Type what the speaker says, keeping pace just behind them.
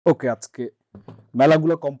ওকে, আজকে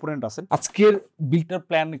মেলাগুলো কম্পোনেন্ট আছে। আজকের বিল্ডটার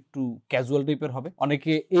প্ল্যান একটু ক্যাজুয়াল টাইপের হবে।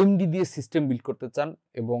 অনেকে এমডি দিয়ে সিস্টেম বিল্ড করতে চান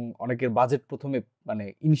এবং অনেকের বাজেট প্রথমে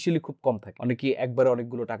ইনিশিয়ালি খুব কম থাকে। অনেকে একবারে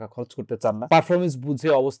অনেকগুলো টাকা খরচ করতে চান না, পারফরমেন্স বুঝে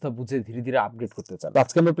অবস্থা বুঝে ধীরে ধীরে আপগ্রেড করতে চান।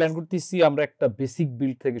 আজকে আমরা প্ল্যান করতেছি আমরা একটা বেসিক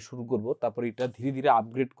বিল্ড থেকে শুরু করব, তারপর এটা ধীরে ধীরে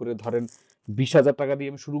আপগ্রেড করে ধরেন 20,000 টাকা দিয়ে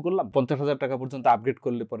আমি শুরু করলাম, 50,000 টাকা পর্যন্ত আপগ্রেড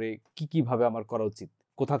করলে পরে কি ভাবে আমার করা উচিত,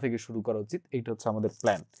 কোথা থেকে শুরু করা উচিত, এইটা হচ্ছে আমাদের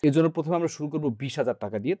প্ল্যান। এই জন্য প্রথমে আমরা শুরু করবো 20,000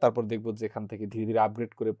 টাকা দিয়ে, তারপর দেখবো যে এখান থেকে ধীরে ধীরে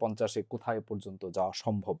আপগ্রেড করে 50-এ কোথায় পর্যন্ত যাওয়া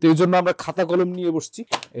সম্ভব। তো এই জন্য আমরা খাতা কলম নিয়ে বসছি।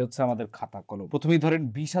 এই হচ্ছে আমাদের খাতা কলম। প্রথমেই ধরেন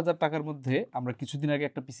 20,000 টাকার মধ্যে আমরা কিছুদিন আগে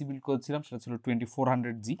একটা পিসি বিল্ড করেছিলাম, সেটা ছিল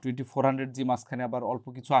 2400G মাঝখানে আবার অল্প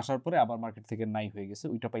কিছু আসার পরে আবার মার্কেট থেকে নাই হয়ে গেছে।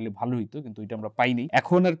 ওইটা পাইলে ভালো হইতো, কিন্তু ওইটা আমরা পাইনি।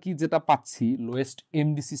 এখন আর কি যেটা পাচ্ছি লোয়েস্ট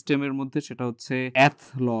এমডি সিস্টেমের মধ্যে, সেটা হচ্ছে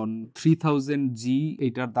অ্যাথলন 3000G।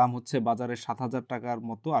 এইটার দাম হচ্ছে বাজারে 7,000 টাকার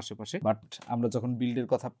মতো আশেপাশে। বাট আমরা যখন বিল্ডের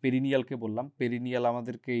কথা পেরিনিয়ালকে বললাম, পেরিনিয়াল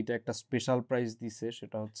আমাদেরকে এটা একটা স্পেশাল প্রাইস দিছে,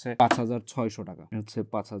 সেটা হচ্ছে 5,600 টাকা। হচ্ছে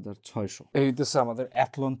 5,600। এই হইতেছে আমাদের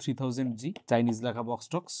অ্যাথলন 3000G, চাইনিজ লেখা বক্স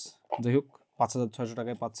টক্স। যাই হোক, 5,600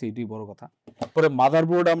 টাকায় পাচ্ছি, এটাই বড় কথা। তারপরে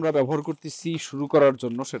মাদারবোর্ড আমরা ব্যবহার করতেছি শুরু করার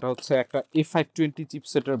জন্য, সেটা হচ্ছে একটা A520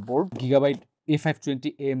 চিপসেটের বোর্ড, গিগাবাইট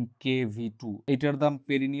A520MKV2। এটার দাম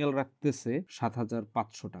পেরিনিয়াল রাখতেছে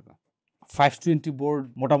 7,500 টাকা। 520 বোর্ড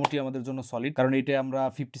মোটামুটি আমাদের জন্য সলিড, কারণ এটা আমরা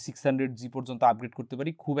 5600G পর্যন্ত আপগ্রেড করতে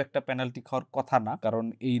পারি। খুব একটা পেনাল্টি খাওয়ার কথা না, কারণ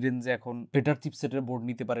এই রেঞ্জে এখন বেটার চিপসেটের বোর্ড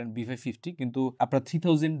নিতে পারেন B550, কিন্তু আপনার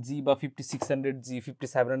 3000G বা 5600G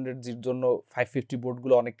 5700G জন্য 550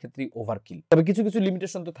 বোর্ডগুলো অনেক ক্ষেত্রেই ওভারকিল। তবে কিছু কিছু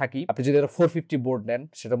লিমিটেশন তো থাকেই। আপনি যদি 450 বোর্ড নেন,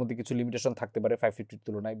 সেটার মধ্যে কিছু লিমিটেশন থাকতে পারে 550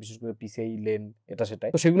 তুলনায়, বিশেষ করে পিসিআই লেন এটা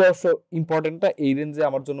সেটাই। তো সেগুলো অবশ্য ইম্পর্টেন্ট না। এই রেঞ্জে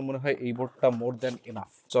আমার জন্য মনে হয় এই বোর্ডটা মোর দ্যান এনাফ।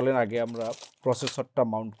 চলেন আগে আমরা প্রসেসরটা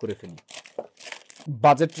মাউন্ট করে ফেলি।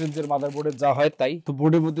 বাজেট রেঞ্জের মাদারবোর্ডে যা হয় তাই। তো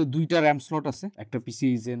বোর্ডের মধ্যে দুইটা র্যাম স্লট আছে, একটা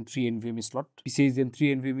PCIe Gen 3 NVMe slot. PCIe Gen 3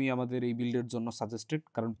 NVMe আমাদের এই বিল্ডের জন্য সাজেস্টেড,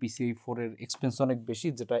 কারণ PCIe 4 এর এক্সপেন্স অনেক বেশি,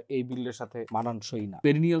 যেটা এই বিল্ডের সাথে মানানসই না।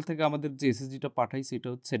 পেরিনিয়াল থেকে আমাদের যে এসএসডিটা পাঠাইছে এটা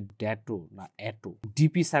হচ্ছে ড্যাটো না অ্যাটো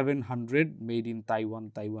DP700, মেড ইন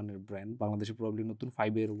তাইওয়ানের ব্র্যান্ড। বাংলাদেশে প্রবলি নতুন,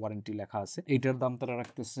 5 এর ওয়ারেন্টি লেখা আছে। এইটার দাম তারা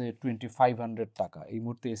রাখতেছে 2500 টাকা। এই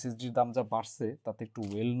মুহূর্তে এসএসডির দাম যা বাড়ছে, তাতে একটু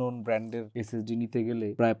ওয়েল নোন ব্র্যান্ডের এসএসডি নিতে গেলে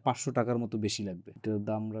প্রায় 500 টাকার মতো বেশি লাগবে। এটার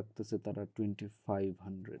দাম রাখতেছে তারা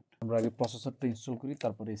 2500। আমরা আগে প্রসেসরটা ইনস্টল করি,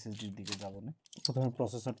 তারপরে এসএসডির দিকে যাব না। প্রথমে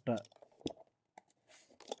প্রসেসরটা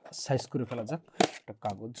সাইজ করে ফেলা যাক, একটা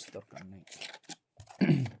কাগজ দরকার নেই।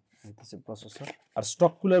 হইতেছে প্রসেসর। আর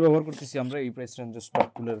স্টক কুলার ব্যবহার করতেছি আমরা। এই প্রাইস রেঞ্জে স্টক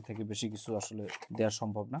কুলার থেকে বেশি কিছু আসলে দেওয়া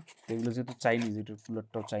সম্ভব না। এগুলো যেহেতু চাইনিজ, এটার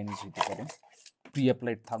কুলারটাও চাইনিজ হইতে পারে। Pre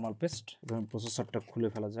applied thermal paste. এবং প্রসেসরটা খুলে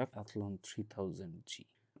ফেলা যাক। Athlon 3000G।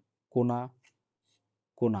 কোনা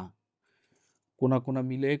কোনা কোনা কোনা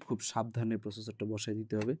মিলে খুব সাবধানে প্রসেসরটা বসাই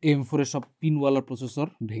দিতে হবে। M4 এর সব পিনওয়ালা প্রসেসর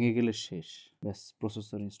ভেঙে গেলে শেষ। ব্যাস,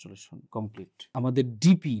 প্রসেসর ইনস্টলেশন কমপ্লিট। আমাদের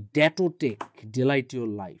ডিপি ড্যাটোটেক ডেলাইট ইওর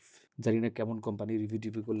লাইফ, জানি না কেমন কোম্পানি,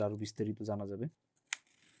 রিভিউ করলে আরো বিস্তারিত জানা যাবে।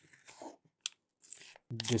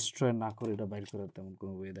 ডিস্ট্রয় না করে এটা বাইর করার তেমন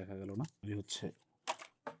কোনো ওয়ে দেখা গেল না। এই হচ্ছে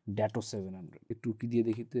ড্যাটো 700। একটু কি দিয়ে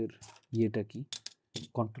দেখি তো এর ইয়েটা কি,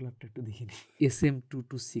 কন্ট্রোলারটা একটু দেখে নিই।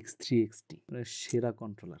 SM226-3XT, সেরা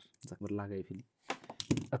কন্ট্রোলার, যাকে লাগাই ফেলি।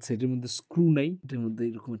 আচ্ছা, এটার মধ্যে স্ক্রু নাই, এটার মধ্যে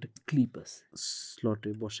এরকম একটা ক্লিপ আছে,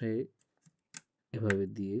 স্লটে বসায় এভাবে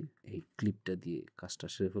দিয়ে এই ক্লিপটা দিয়ে কাজটা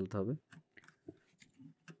সেরে ফেলতে হবে।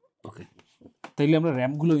 ওকে, তাইলে আমরা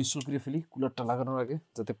র্যামগুলো ইনস্টল করে ফেলি কুলারটা লাগানোর আগে,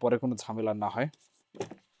 যাতে পরে কোনো ঝামেলা না হয়।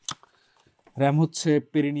 র্যাম হচ্ছে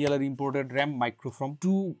পেরিনিয়ালের imported RAM মাইক্রোফ্রম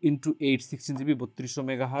 2x8 16GB 3200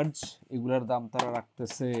 megahertz. এগুলার দাম তারা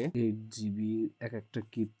রাখতেছে 8GB, এক একটা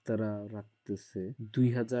কিট তারা রাখতেছে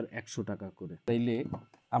 2100 টাকা করে। তাইলে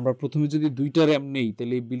আমরা প্রথমে যদি দুইটা র্যাম নেই,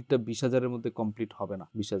 তাহলে এই বিলটা 20,000 এর মধ্যে কমপ্লিট হবে না।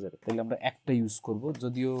 20,000, তাইলে আমরা একটা ইউজ করব।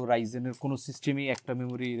 যদিও রাইজেনের কোনো সিস্টেমই একটা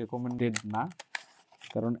মেমোরি রেকমেন্ডেড না,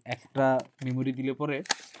 কারণ একটা মেমোরি দিলে পরে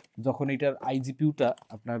যখন এটার আইজিপিউটা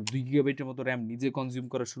আপনার 2GB মতো র্যাম নিজে কনজিউম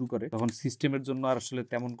করা শুরু করে, তখন সিস্টেমের জন্য আর আসলে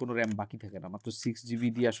তেমন কোনো র্যাম বাকি থাকে না। মাত্র 6GB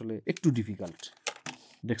দিয়ে আসলে একটু ডিফিকাল্ট।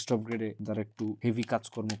 ডেস্কটপ গ্রেডে যারা একটু হেভি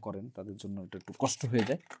কাজকর্ম করেন, তাদের জন্য এটা একটু কষ্ট হয়ে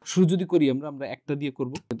যায়। শুরু যদি করি আমরা একটা দিয়ে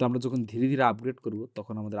করব, কিন্তু আমরা যখন ধীরে ধীরে আপগ্রেড করব,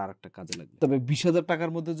 তখন আমাদের আর একটা কাজে লাগবে। তবে 20,000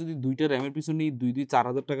 টাকার মধ্যে যদি দুইটা র্যামের পিছনে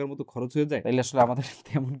 4,000 টাকার মতো খরচ হয়ে যায়, তাহলে আসলে আমাদের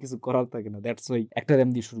তেমন কিছু করার থাকে না। দ্যাটস ওয়াই একটা র্যাম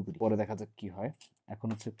দিয়ে শুরু করি, পরে দেখা যাক কি হয়। এখন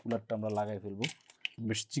হচ্ছে কুলারটা আমরা লাগাই ফেলবো।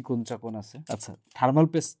 বেশ চিকন চাকন আছে। আচ্ছা, থার্মাল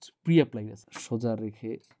পেস্ট প্রি অ্যাপ্লাই আছে। সোজা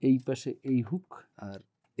রেখে এই পাশে এই হুক আর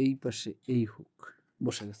এই পাশে এই হুক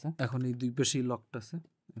বসে গেছে। এখন এই দুই পাশেই লকটা আছে,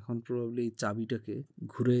 এখন প্রবাবলি এই চাবিটাকে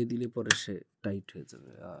ঘুরিয়ে দিলে পরে সে টাইট হয়ে যাবে।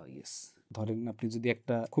 ইয়েস, ধরেন আপনি যদি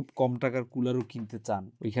একটা খুব কম টাকার কুলারও কিনতে চান,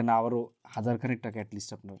 ওইখানে আবারও 1000 খানেক টাকা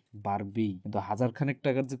অ্যাটলিস্ট আপনার বাড়বেই। কিন্তু 1000 খানেক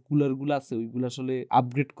টাকার যে কুলার গুলো আছে ওইগুলো আসলে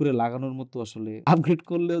আপগ্রেড করে লাগানোর মতো, আসলে আপগ্রেড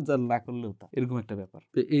করলেও যা, না করলেও তা, এরকম একটা ব্যাপার।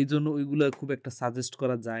 তো এই জন্য ওইগুলা খুব একটা সাজেস্ট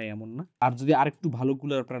করা যায় এমন না। আর যদি আরেকটু ভালো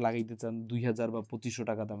কুলার আপনারা লাগাইতে চান 2000 বা 2500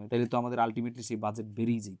 টাকা দামে, তাহলে তো আমাদের আলটিমেটলি সেই বাজেট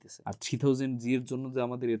বেড়েই যাইতেছে। আর 3000G এর জন্য যে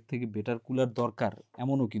আমাদের এর থেকে বেটার কুলার দরকার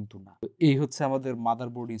এমনও কিন্তু না। তো এই হচ্ছে আমাদের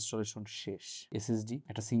মাদারবোর্ড ইনস্টলেশন শেষ। এসএসডি,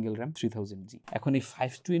 একটা সিঙ্গেল র্যাম, 3000G। এখন এই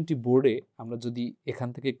 520 বোর্ডে আমরা যদি এখান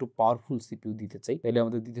থেকে একটু পাওয়ারফুল সিপিইউ দিতে চাই, তাহলে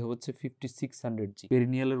আমাদের দিতে হচ্ছে 5600G।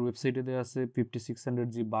 পেরিনিয়ালের ওয়েবসাইটে দেওয়া আছে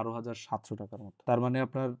 5600G 12700 টাকার মতো। তার মানে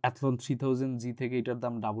আপনার অ্যাথলন 3000G থেকে এটার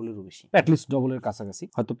দাম ডাবলেরও বেশি, অ্যাটলিস্ট ডবলের কাছাকাছি।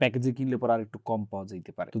 হয়তো প্যাকেজে কিনলে পর আর একটু কম পাওয়া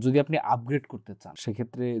যেতে পারে। তো যদি আপনি আপগ্রেড করতে চান,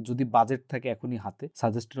 সেক্ষেত্রে যদি বাজেট থাকে এখনই হাতে,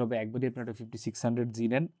 সাজেস্টেড হবে একবারই আপনি একটা 5600G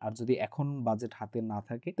নেন। আর যদি এখন বাজেট হাতে না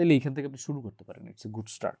থাকে, তাহলে এখান থেকে আপনি শুরু করতে পারেন। It's a good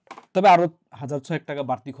start. তবে আরো 1000-6000 টাকা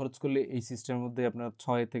বাড়তি খরচ করলে, এই সিস্টেমের মধ্যে আপনার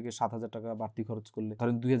 6 থেকে 7000 টাকা বাড়তি খরচ করলে,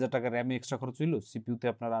 ধরেন 2000 টাকা র্যামে এক্সট্রা খরচ হইলো, সিপিইউতে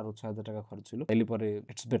আপনার আরো 6000 টাকা খরচ হইলো, তাহলে পরে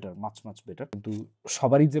ইটস বেটার, মাচ বেটার। কিন্তু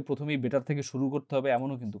সবারই যে প্রথমেই বেটার থেকে শুরু করতে হবে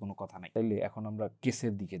এমনও কিন্তু কোনো কথা নাই। তাইলে এখন আমরা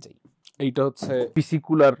কেসের দিকে যাই। এইটা হচ্ছে পিসি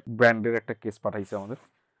কুলার ব্র্যান্ডের একটা কেস পাঠাইছে আমাদের।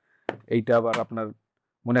 এইটা আবার আপনার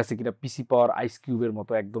মনে আছে কিনা, পিসি পাওয়ার আইস কিউবের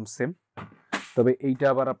মতো একদম সেম। তবে এইটা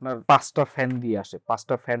আবার আপনার 5টা ফ্যান দিয়ে আসে,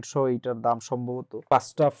 5টা ফ্যান সহ। এইটার দাম সম্ভবত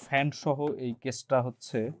 5টা ফ্যান সহ এই কেসটা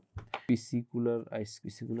হচ্ছে পিসি কুলার আইস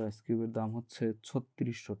কিউবের দাম হচ্ছে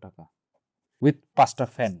 3600 টাকা উইথ 5টা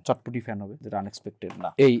ফ্যান। চটপটি ফ্যান হবে, যেটা আনএক্সপেক্টেড না।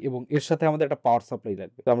 এই এবং এর সাথে আমাদের একটা পাওয়ার সাপ্লাই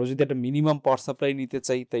লাগবে। তো আমরা যদি একটা মিনিমাম পাওয়ার সাপ্লাই নিতে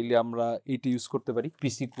চাই, তাইলে আমরা এইটা ইউজ করতে পারি,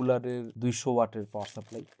 পিসি কুলারের 200 ওয়াটের পাওয়ার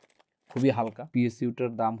সাপ্লাই, খুবই হালকা।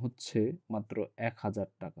 পিএসইউটার দাম হচ্ছে মাত্র 1000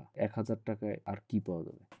 টাকা। 1000 টাকায় আর কি পাওয়া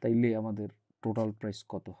যাবে? তাইলে আমাদের টোটাল প্রাইস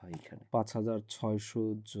কত হয় এখানে? 5600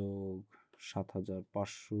 যোগ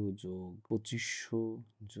 7500 যোগ 2500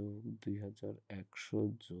 যোগ 2100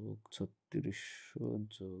 যোগ 3600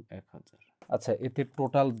 যোগ 1000। আচ্ছা, এতে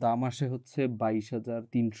টোটাল দাম আসে হচ্ছে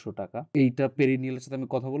 22300 টাকা। এইটা পেরিনিয়ালের সাথে আমি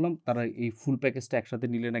কথা বললাম, তারা এই ফুল প্যাকেজটা একসাথে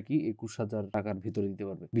নিলে নাকি 21000 টাকার ভিতরে দিতে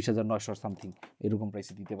পারবে, 20900 সামথিং এরকম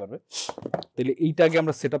প্রাইসে দিতে পারবে। তাহলে এইটা আগে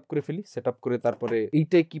আমরা সেট আপ করে ফেলি। সেট আপ করে তারপরে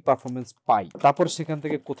এইটাই কি পারফরমেন্স পাই, তারপর সেখান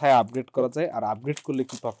থেকে কোথায় আপগ্রেড করা যায়, আর আপগ্রেড করলে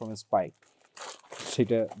কি পারফরমেন্স পাই,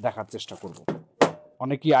 সেটা দেখার চেষ্টা করব।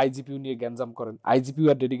 অনেকেই আইজিপিইউ নিয়ে গ্যাঞ্জাম করেন। আইজিপিইউ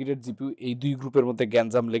আর ডেডিকেটেড জিপিইউ এই দুই গ্রুপের মধ্যে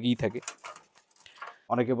গ্যাঞ্জাম লেগেই থাকে।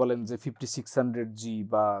 অনেকে বলেন যে 5600G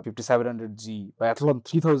বা 5700G বা অ্যাথলন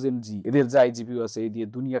 3000G এদের যে আইজিপিইউ আছে, এই দিয়ে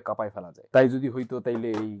দুনিয়া কাঁপায় ফেলা যায়। তাই যদি হইতো, তাইলে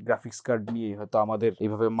এই গ্রাফিক্স কার্ড নিয়ে হয়তো আমাদের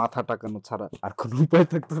এইভাবে মাথা টাকানো ছাড়া আর কোনো উপায়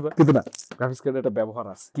থাকতো না। কিন্তু না, গ্রাফিক্স কার্ডের একটা ব্যবহার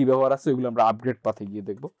আছে। কি ব্যবহার আছে ওইগুলো আমরা আপগ্রেড পাথে গিয়ে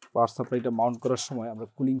দেখবো। পাওয়ার সাপ্লাইটা মাউন্ট করার সময় আমরা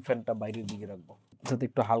কুলিং ফ্যানটা বাইরের দিকে রাখবো, যাতে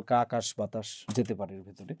একটু হালকা আকাশ বাতাস যেতে পারে এর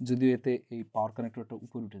ভেতরে। যদিও এতে এই পাওয়ার কানেক্টরটা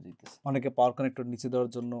উপরে উঠে যেতেছে। অনেকে পাওয়ার কানেক্টর নিচে দেওয়ার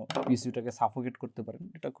জন্য পিসিটাকে সাফোকেট করতে পারেন,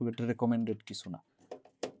 এটা খুব একটা রেকমেন্ডেড কিছু না।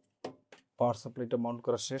 পাওয়ার সাপ্লাইটা মাউন্ট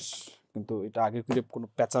করা শেষ, কিন্তু এটা আগে করে কোনো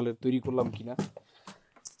প্যাচালের তৈরি করলাম কিনা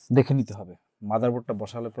দেখে নিতে হবে। মাদারবোর্ডটা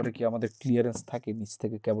বসালে পরে কি আমাদের ক্লিয়ারেন্স থাকে নিচ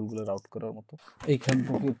থেকে কেবলগুলো রাউট করার মতো। এইখান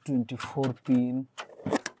থেকে 24 পিন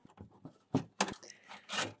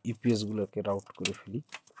ইপিএস গুলোকে রাউট করে ফেলি।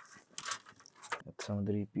 আচ্ছা,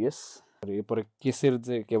 আমাদের ইপিএস। এরপরে কেসের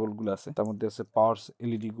যে কেবলগুলো আছে, তার মধ্যে আছে পাওয়ার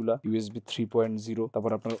এলইডি গুলা, ইউএসবি 3.0,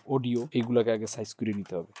 তারপর আপনার অডিও, এইগুলোকে আগে সাইজ করে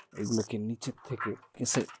নিতে হবে। এগুলোকে নিচের থেকে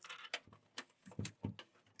কেসে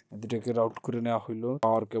দুটাকে রাউট করে নেওয়া হইলো।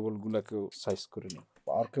 পাওয়ার কেবল গুলাকেও সাইজ করে নিই।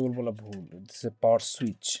 পাওয়ার কেবল বলা ভুল, পাওয়ার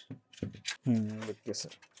সুইচ।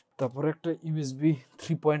 কেসের তারপরে একটা ইউএসবি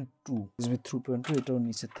 3.2, এটাও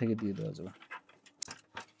নিচের থেকে দিয়ে দেওয়া যাবে।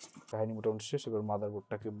 কাহিনী মোটামুটি শেষ। এবার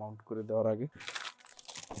মাদারবোর্ডটাকে মাউন্ট করে দেওয়ার আগে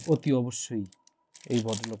অতি অবশ্যই এই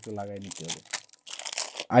ভদ্রলোককে লাগাই নিতে হবে।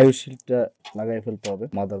 আইও শিল্ডটা লাগাই ফেলতে হবে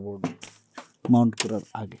মাদারবোর্ড মাউন্ট করার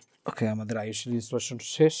আগে। ওকে, আমাদের আইও শিল্ড ইনস্টলেশন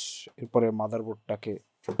শেষ। এরপরে মাদারবোর্ডটাকে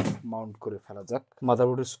মাউন্ট করে ফেলা যাক।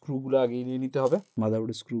 মাদারবোর্ডের স্ক্রুগুলো আগে নিয়ে নিতে হবে।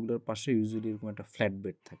 মাদারবোর্ডের স্ক্রুগুলোর পাশে ইউজুয়ালি এরকম একটা ফ্ল্যাট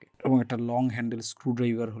বেড থাকে, এবং একটা লং হ্যান্ডেল স্ক্রু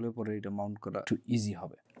ড্রাইভার হলে পরে এটা মাউন্ট করা একটু ইজি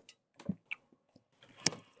হবে।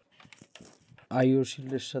 আইও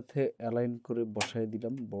শিল্ডের সাথে অ্যালাইন করে বসায়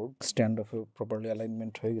দিলাম বোর্ড। স্ট্যান্ড অফে প্রপারলি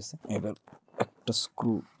অ্যালাইনমেন্ট হয়ে গেছে। এবার একটা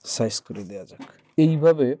স্ক্রু সাইজ করে দেওয়া যাক।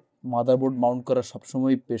 এইভাবে মাদারবোর্ড মাউন্ট করা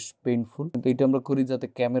সবসময় বেশ পেইনফুল, কিন্তু এটা আমরা করি যাতে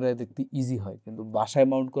ক্যামেরায় দেখতে ইজি হয়। কিন্তু বাসায়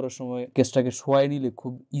মাউন্ট করার সময় কেসটাকে শোয়াই নিলে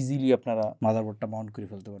খুব ইজিলি আপনারা মাদারবোর্ডটা মাউন্ট করে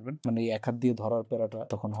ফেলতে পারবেন। মানে এই এক হাত দিয়ে ধরার প্যারাটা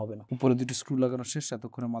তখন হবে না। উপরে দুটি স্ক্রু লাগানো শেষ।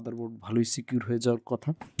 এতক্ষণে মাদারবোর্ড ভালোই সিকিউর হয়ে যাওয়ার কথা।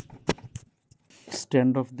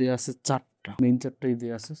 স্ট্যান্ড অফ দেওয়া আছে 4 চারটা, মেইন চারটাই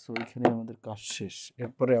দেওয়া আছে। সো এখানে আমাদের কাজ শেষ।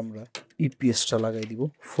 এরপরে আমরা ইপিএসটা লাগাই দিব।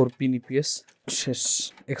 4 পিন ইপিএস শেষ,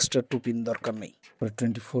 এক্সট্রা 2 পিন দরকার নেই।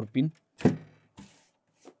 24 পিন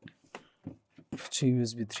হচ্ছে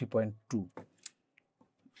ইউএসবি 3.2।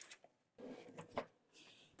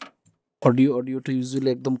 অডিওটা ইউজুয়ালি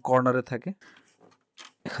একদম কর্নারে থাকে,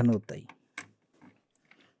 এখানেও তাই।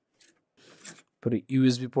 পরে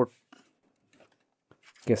USB port,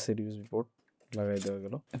 cassette USB port লাগাই দেওয়া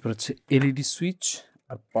গেল। এরপর হচ্ছে এলইডি সুইচ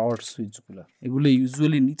আর পাওয়ার সুইচগুলো, এগুলো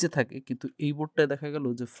ইউজুয়ালি নিচে থাকে, কিন্তু এই বোর্ডটায় দেখা গেল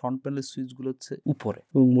যে ফ্রন্ট প্যানেলের সুইচগুলো হচ্ছে উপরে,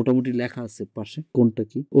 এবং মোটামুটি লেখা আছে পাশে কোনটা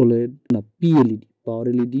কি। ওলেড না পিএলইডি, পাওয়ার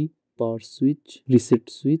এলইডি, পাওয়ার সুইচ, রিসেট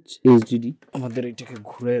সুইচ, এইচডিডি। আমাদের এটাকে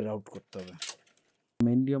ঘুরে রাউট করতে হবে।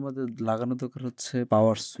 মেইনলি আমাদের লাগানো দরকার হচ্ছে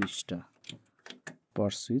পাওয়ার সুইচটা।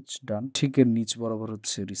 পাওয়ার সুইচ ডান, ঠিক এর নিচ বরাবর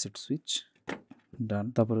হচ্ছে রিসেট সুইচ ডান।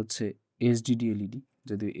 তারপর হচ্ছে এইচডিডি এলইডি,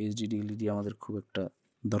 যদিও এইচডিডি এলইডি আমাদের খুব একটা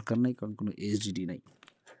দরকার নাই, কারণ কোনো এইচডিডি নাই,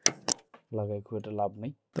 লাগাই খুব একটা লাভ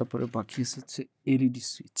নাই। তারপরে বাকি হচ্ছে এলইডি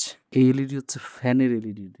সুইচ। এই এলইডি হচ্ছে ফ্যানের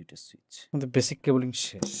এলইডি দুইটা সুইচ। আমাদের বেসিক কেবলিং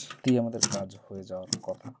শেষ, দিয়ে আমাদের কাজ হয়ে যাওয়ার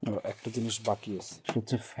কথা। একটা জিনিস বাকি আছে, সেটা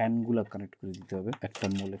হচ্ছে ফ্যানগুলা কানেক্ট করে দিতে হবে একটা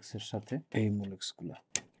মোলেক্সের সাথে। এই মোলেক্সগুলা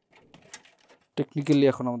টেকনিক্যালি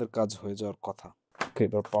এখন আমাদের কাজ হয়ে যাওয়ার কথা।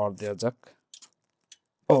 এবার পাওয়ার দেওয়া যাক।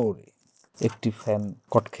 ওরে, একটি ফ্যান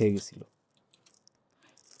কট খেয়ে গেছিল,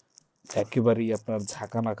 একেবারেই আপনার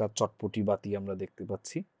ঝাঁকা নাকা চটপটি বাতি আমরা দেখতে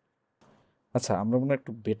পাচ্ছি। আচ্ছা, আমরা মনে হয়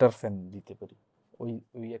একটু বেটার ফ্যান দিতে পারি,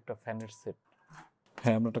 ওই একটা ফ্যানের সেট।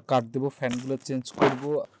 হ্যাঁ, আমরা একটা কাট দেবো, ফ্যানগুলো চেঞ্জ করব।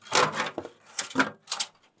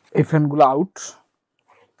 এই ফ্যানগুলো আউট,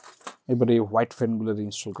 এবারে এই হোয়াইট ফ্যানগুলো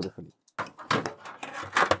ইনস্টল করে ফেলি।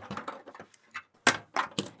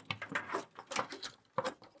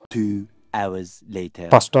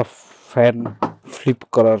 পাঁচটা ফ্যান ফ্লিপ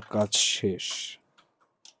করার কাজ শেষ।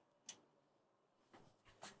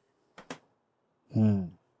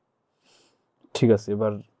 ঠিক আছে,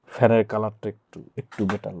 এবার ফ্যানের কালারটা একটু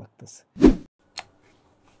বেটার লাগতেছে।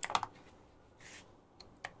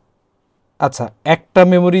 আচ্ছা, একটা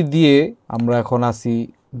মেমোরি দিয়ে আমরা এখন আসি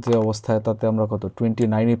যে অবস্থায়, তাতে আমরা কত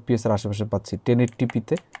 29 এফপিএস এর আশেপাশে পাচ্ছি।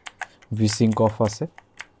 1080p-তে ভিসিঙ্ক অফ আছে,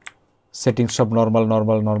 সেটিং সব নর্মাল।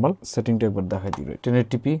 সেটিংটা একবার দেখাই দিবে।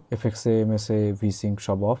 1080p, এফএক্সএ, এমএসএ, ভিসিঙ্ক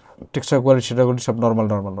সব অফ। টেক্সচার কোয়ালিটি সব নর্মাল।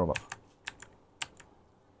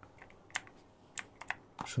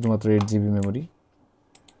 শুধুমাত্র 8GB মেমোরি।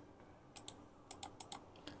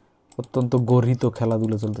 অত্যন্ত গর্হিত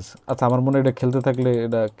খেলাধুলা চলতেছে। আচ্ছা, আমার মনে হয় এটা খেলতে থাকলে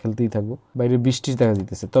এটা খেলতেই থাকবো। বাইরে বৃষ্টি দেখা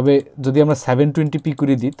দিতেছে, তবে যদি আমরা 720p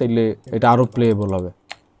করে দিই তাইলে এটা আরো প্লেয়েবল হবে।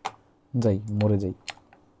 মরে যাই।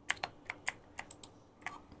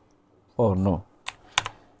 ও নো,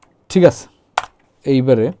 ঠিক আছে।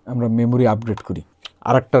 এইবারে আমরা মেমোরি আপগ্রেড করি,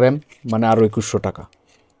 আর একটা র্যাম, মানে আরো 2100 টাকা।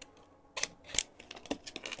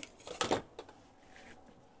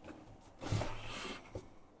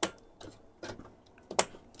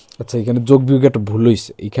 আচ্ছা, এখানে যোগ বিয়োগে একটা ভুল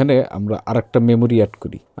হয়েছে। এখানে আমরা আরেকটা মেমোরি অ্যাড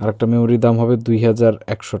করি। আরেকটা মেমোরির দাম হবে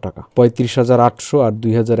 2100 টাকা। 35,800 আর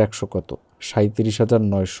 2100 কত?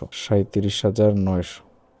 37,900।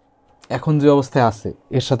 এখন যে অবস্থায় আছে,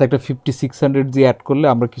 এর সাথে একটা 5600 অ্যাড করলে,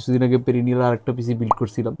 আমরা কিছুদিন আগে পেরিনিয়াল আরেকটা পিসি বিল্ড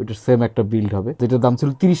করছিলাম, এটার সেম একটা বিল্ড হবে, যেটার দাম ছিল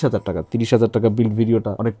 30,000 টাকা। 30,000 টাকা বিল্ড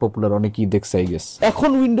ভিডিওটা অনেক পপুলার, অনেকেই দেখছে আই গেস। এখন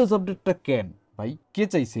উইন্ডোজ আপডেটটা কেন ভাই, কে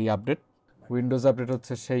চাইছে এই আপডেট? উইন্ডোজ আপডেট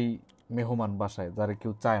হচ্ছে সেই মেহমান বাসায়, যারা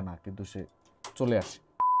কেউ চায় না কিন্তু সে চলে আসে।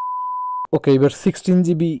 ওকে, এবার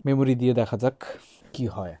 16GB মেমোরি দিয়ে দেখা যাক কি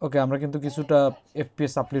হয়। ওকে, আমরা কিন্তু কিছুটা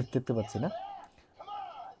এফপিএস আপলিফট দেখতে পাচ্ছি না।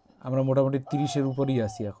 আমরা মোটামুটি 30-এর উপরেই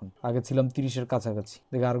আছি এখন। আগে ছিলাম 30-এর কাছাকাছি।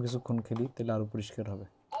 দেখে আরো কিছুক্ষণ খেলি, তাহলে আরো পরিষ্কার হবে।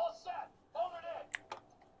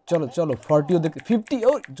 চলো 40ও দেখে 50।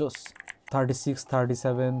 ও জোস। 36,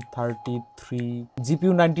 37, 33।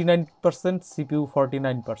 GPU 99%, CPU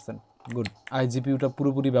 49%। গুড। জিপিইউটা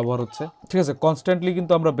পুরোপুরি ব্যবহার হচ্ছে, ঠিক আছে। কনস্ট্যান্টলি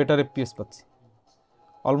কিন্তু আমরা বেটার এফপিএস পাচ্ছি,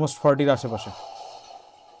 অলমোস্ট 40-এর আশেপাশে।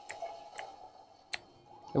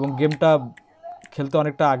 এবং গেমটা খেলতে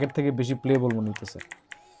অনেকটা আগের থেকে বেশি প্লেয়েবল মনে হইতেছে।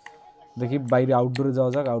 দেখি বাইরে আউটডোরে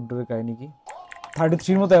যাওয়া যাক। আউটডোরে কাহিনী কি?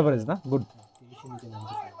 33-র মতো অ্যাভারেজ না? গুড,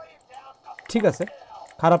 ঠিক আছে,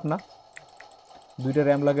 খারাপ না। দুইটা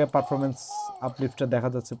র্যাম লাগে, পারফরমেন্স আপলিফটটা দেখা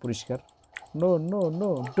যাচ্ছে পরিষ্কার। No,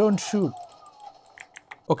 don't shoot.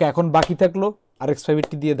 ওকে, এখন বাকি থাকলো RX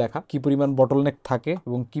 580 দিয়ে দেখা কি পরিমাণ বটলনেক থাকে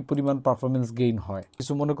এবং কি পরিমাণ পারফরমেন্স গেইন হয়।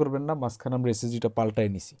 কিছু মনে করবেন না, মাঝখানে আমরা এসএসডিটা পাল্টাই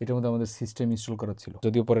নিছি। এটার মধ্যে আমাদের সিস্টেম ইনস্টল করা ছিল,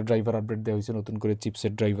 যদিও পরে ড্রাইভার আপডেট দেওয়া হয়েছে, নতুন করে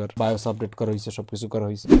চিপসেট ড্রাইভার, বায়োস আপডেট করা হয়েছে, সবকিছু করা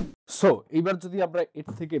হয়েছে। সো এইবার যদি আমরা এর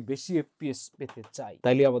থেকে বেশি এফপিএস পেতে চাই,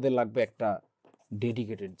 তাইলে আমাদের লাগবে একটা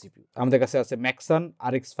ডেডিকেটেড জিপিইউ। আমাদের কাছে আছে ম্যাক্সান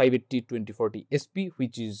RX 580 2040 SP,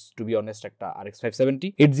 which is two be honest একটা RX 570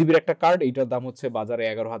 8GB একটা কার্ড। এইটার দাম হচ্ছে বাজারে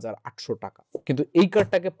 11,800 টাকা। কিন্তু এই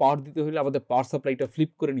কার্ডটাকে পাওয়ার দিতে হলে আমাদের পাওয়ার সাপ্লাইটা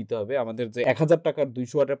ফ্লিপ করে নিতে হবে। আমাদের যে 1000 টাকার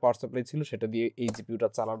 200 ওয়াটের পাওয়ার সাপ্লাই ছিল সেটা দিয়ে এই জিপিইউটা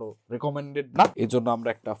চালানো রেকমেন্ডেড না, এজন্য আমরা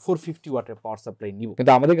একটা 450 ওয়াটের পাওয়ার সাপ্লাই নিব।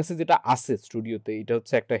 কিন্তু আমাদের কাছে যেটা আছে স্টুডিওতে এটা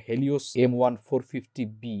হচ্ছে একটা Helios M1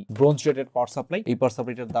 450B bronze rated power supply. এই পাওয়ার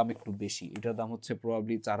সাপ্লাইটার দাম একটু বেশি, এটার দাম হচ্ছে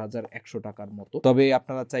প্রবাবলি 4100 টাকার মতো। তবে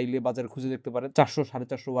আপনারা চাইলে বাজারে খুঁজে দেখতে পারেন 400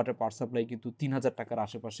 450 ওয়াটের পাওয়ার সাপ্লাই কিন্তু 3000 টাকার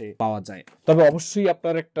আশেপাশে পাওয়া যায়। তবে অবশ্যই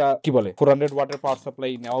আপনার একটা 400 ওয়াটের পাওয়ার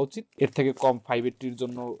সাপ্লাই নেওয়া উচিত। এর থেকে কম 580 এর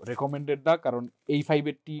জন্য রেকমেন্ডেড না, কারণ এই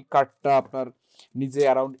 580 কার্ডটা আপনার নিজে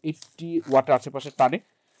অ্যারাউন্ড 80 ওয়াটের আশেপাশে টানে।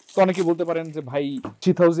 তো অনেকে বলতে পারেন যে ভাই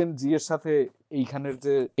 3000G এর সাথে এইখানের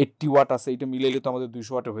যে 80 ওয়াট আছে এটা মিলাইলে তো আমাদের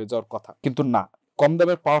 200 ওয়াটে হয়ে যাওয়ার কথা, কিন্তু না। কম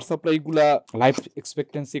দামের পাওয়ার সাপ্লাই গুলা লাইফ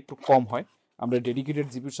এক্সপেক্টেন্সি একটু কম হয়। আমরা ডেডিকেটেড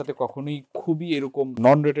জিপিইউর সাথে কখনোই খুবই এরকম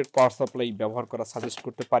নন রেটেড পাওয়ার সাপ্লাই ব্যবহার করা সাজেস্ট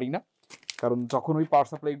করতে পারি না, কারণ যখন ওই পাওয়ার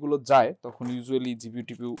সাপ্লাই গুলো যায় তখন ইউজুয়ালি জিপিইউ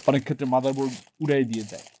টিপিইউ অনেক ক্ষেত্রে মাদারবোর্ড উড়াই দিয়ে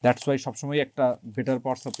যায়। দ্যাটস ওয়াই সবসময় একটা better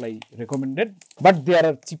power supply recommended, but there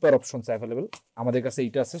R cheaper options available. আমাদের কাছে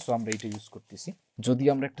এইটা আছে, সো আমরা এটা ইউজ করতেছি। যদি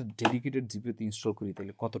আমরা একটা ডেডিকেটেড জিপিইউতে ইনস্টল করি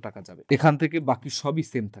তাহলে কত টাকা যাবে? এখান থেকে বাকি সবই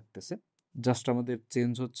সেম থাকতেছে, জাস্ট আমাদের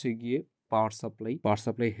চেঞ্জ হচ্ছে গিয়ে পাওয়ার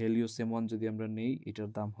সাপ্লাই হেলিওস M1 যদি আমরা নেই এটার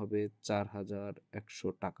দাম হবে 4100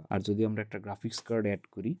 টাকা। আর যদি আমরা একটা গ্রাফিক্স কার্ড অ্যাড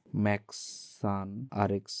করি ম্যাক্সান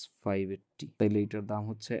RX 580 তাহলে এটার দাম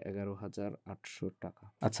হচ্ছে 11800 টাকা।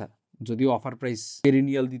 আচ্ছা, যদিও অফার প্রাইস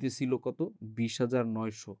পেরিনিয়াল দিতেছিল কত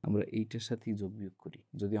 20900, আমরা এইটার সাথেই যোগ বিয়োগ করি,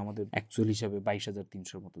 যদি আমাদের অ্যাকচুয়াল হিসাবে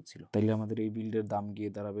 22300 মতো ছিল, তাইলে আমাদের এই বিল্ডের দাম গিয়ে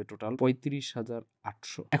দাঁড়াবে টোটাল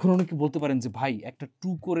 35800। এখন অনেকে বলতে পারেন যে ভাই একটা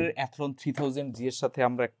 2 কোরের অ্যাথলন 3000G এর সাথে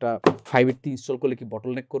আমরা একটা 580 ইনস্টল করলে কি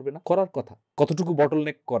বটলনেক করবে না? করার কথা। কতটুকু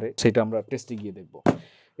বটলনেক করে সেটা আমরা টেস্টে গিয়ে দেখব,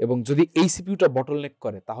 এবং যদি এই সিপিইউটা বটলনেক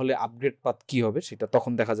করে তাহলে আপগ্রেড পাথ কি হবে সেটা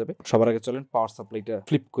তখন দেখা যাবে। সবার আগে চলেন পাওয়ার সাপ্লাইটা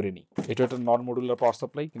ফ্লিপ করে নিই। এটা একটা নন মডুলার পাওয়ার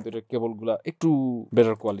সাপ্লাই, কিন্তু এটা কেবলগুলা একটু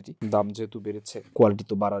বেটার কোয়ালিটি। দাম যেহেতু বেড়েছে কোয়ালিটি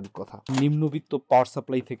তো বাড়ারই কথা। নিম্নবিত্ত পাওয়ার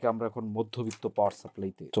সাপ্লাই থেকে আমরা এখন মধ্যবিত্ত পাওয়ার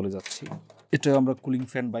সাপ্লাইতে চলে যাচ্ছি। এটা আমরা কুলিং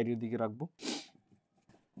ফ্যান বাইরের দিকে রাখবো।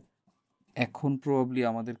 এখন প্রবাবলি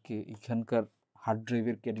আমাদেরকে এখানকার হার্ড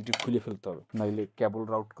ড্রাইভের ক্যাডিটি খুলে ফেলতে হবে, নাইলে কেবল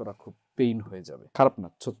রাউট করা খুব পেইন হয়ে যাবে। খারাপ না,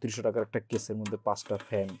 3600 টাকার একটা কেসের মধ্যে 5টা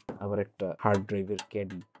ফ্যান আবার একটা হার্ড ড্রাইভের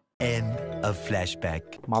ক্যাডি। End of flashback.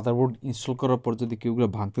 Motherboard install করার পর যদি কেউগুলো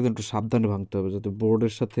ভাঙতে দেন একটু সাবধানে ভাঙতে হবে, যাতে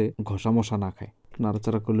বোর্ডের সাথে ঘষা মশা না খায়।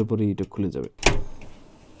 নাড়াচাড়া করলে পরে এটা খুলে যাবে।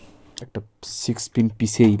 একটা 6 পিন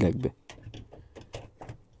পিসেই লাগবে,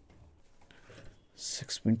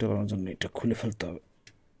 6 পিন টানানোর জন্য এটা খুলে ফেলতে হবে।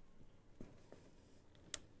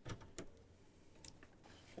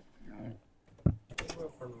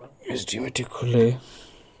 এসডিএমটি খুলে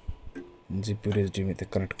জিপিইউর এসডিএমতে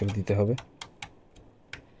কানেক্ট করে দিতে হবে।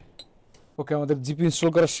 ওকে, আমাদের জিপিইউ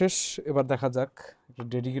ইনস্টল করা শেষ। এবার দেখা যাক একটা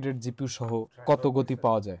ডেডিকেটেড জিপিইউ সহ কত গতি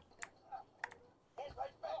পাওয়া যায়।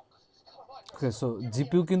 ওকে, সো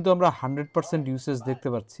জিপিইউ কিন্তু আমরা 100% ইউসেজ দেখতে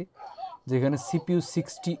পাচ্ছি, যেখানে সিপিইউ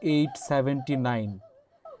 6879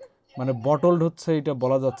 মানে বটলড হচ্ছে, এটা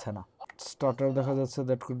বলা যাচ্ছে না। স্টার্টার দেখা যাচ্ছে,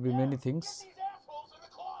 that could be many things.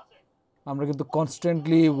 আমরা কিন্তু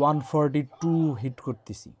কনস্ট্যান্টলি 142 হিট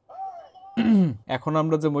করতেছি। এখন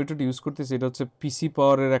আমরা যে মনিটরটি ইউজ করতেছি এটা হচ্ছে পিসি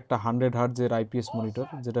পাওয়ারের একটা 100 হার্টজের আইপিএস মনিটর,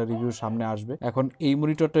 যেটা রিভিউ সামনে আসবে। এখন এই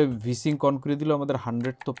মনিটরটা ভিসিং অন করে দিলে আমাদের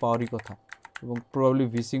 100 তো পাওয়ারই কথা, এবং প্রবাবলি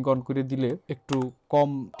ভিসিং অন করে দিলে একটু কম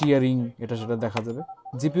টিয়ারিং এটা সেটা দেখা যাবে।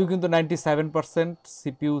 জিপিইউ কিন্তু 97%,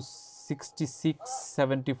 সিপিইউ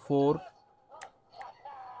 6674,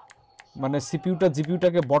 মানে সিপিইউটা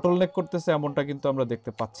জিপিইউটাকে বটলনেক করতেছে এমনটা কিন্তু আমরা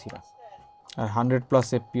দেখতে পাচ্ছি না। আর 100+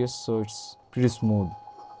 FPS, so it's pretty smooth.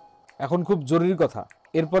 এখন খুব জরুরি কথা,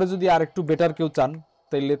 এরপরে যদি আর একটু বেটার কেউ চান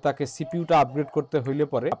তাইলে তাকে সিপিইউটা আপগ্রেড করতে হইলে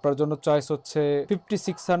পরে আপনার জন্য চয়েস হচ্ছে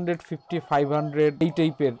 5600, 5500 এই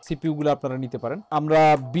টাইপের সিপিইউ গুলো আপনারা নিতে পারেন। আমরা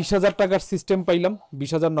 20000 টাকার সিস্টেম পাইলাম,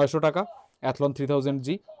 20900 টাকা অ্যাথলন 3000G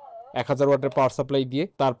 1000 ওয়াটের পাওয়ার সাপ্লাই দিয়ে।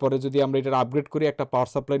 তারপরে যদি আমরা এটা আপগ্রেড করি একটা পাওয়ার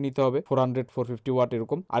সাপ্লাই নিতে হবে 400 450 ওয়াট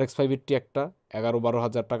এরকম। RX 580 একটা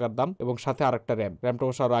 11-12 টাকার দাম, এবং সাথে আরেকটা র্যামটা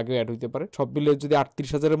অবশ্য আরো আগে অ্যাড হইতে পারে। সব মিলে যদি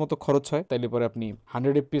 38,000 এর মতো খরচ হয় তাহলে পরে আপনি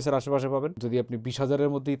 100 FPS এর আশেপাশে পাবেন। যদি আপনি 20,000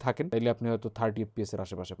 এর মধ্যেই থাকেন তাহলে আপনি হয়তো 30 FPS এর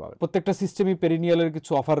আশেপাশে পাবেন। প্রত্যেকটা সিস্টেমই পেরিনিয়ালের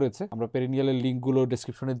কিছু অফার রয়েছে, আমরা পেরিনিয়ালের লিঙ্কগুলো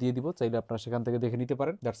ডেসক্রিপশনে দিয়ে দিব, চাইলে আপনারা সেখান থেকে দেখে নিতে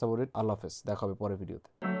পারেন। That's about it. আল্লাহ হাফেজ, দেখা হবে পরের ভিডিওতে।